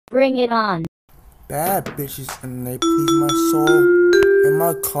Bring it on. Bad bitches and they please my soul. In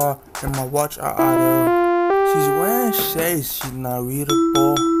my car and my watch are auto. She's wearing shades, she's not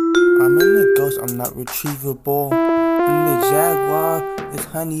readable. I'm in the ghost, I'm not retrievable. In the Jaguar is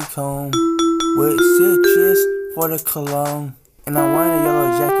honeycomb with citrus for the cologne. And I'm wearing a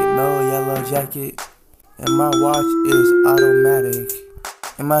yellow jacket, no yellow jacket. And my watch is automatic.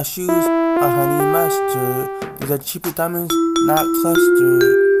 And my shoes are honey mustard. These are cheaper diamonds, not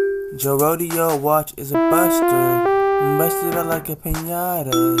clustered. Joe Rodeo watch is a buster. Busted out like a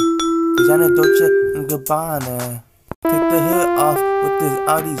pinata. Designer Dolce and Gabbana. Take the hood off with this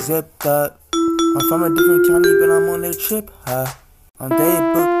Audi zipped up. I'm from a different county, but I'm on a trip, huh? On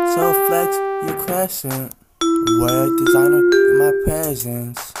daybook, so flex, you're crescent. Wear designer in my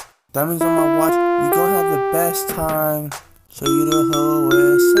presence. Diamonds on my watch, we gon' have the best time. Show you the whole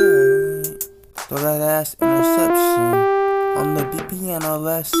west side. Throw that ass interception. On the beat piano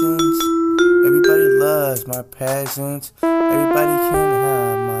lessons. Everybody loves my presence. Everybody can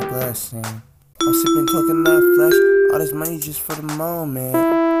have my blessing. I'm sipping coconut flesh. All this money just for the moment.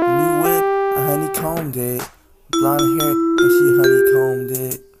 New whip, I honeycombed it. Blonde hair, and she honeycombed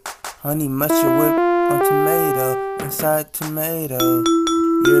it. Honey mustard whip on tomato. Inside tomato.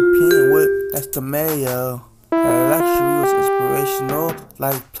 European whip, that's the mayo. That luxury was inspirational,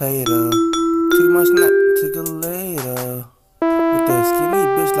 like Play-Doh. Took my snack, took it later. With that skinny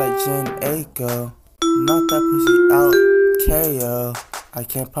bitch like Jen Aiko. Knock that pussy out, KO. I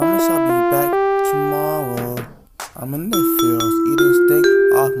can't promise I'll be back tomorrow. I'm in the fields, eating steak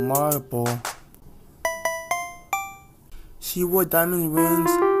off marble. She wore diamond rings,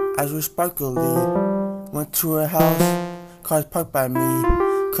 eyes were sparkly. Went to her house, cars parked by me.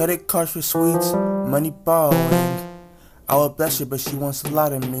 Credit cards for sweets, money borrowing. I would bless her, but she wants a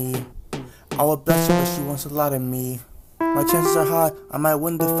lot of me. I would bless her, but she wants a lot of me. My chances are high, I might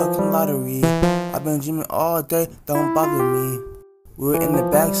win the fucking lottery. I've been dreaming all day, don't bother me. We were in the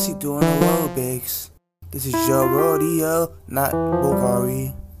backseat doing aerobics. This is Joe Rodeo, not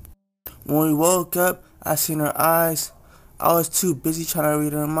Bulgari. When we woke up, I seen her eyes. I was too busy trying to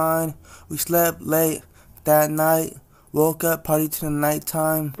read her mind. We slept late that night. Woke up, party to the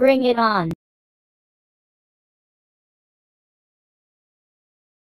nighttime. Bring it on.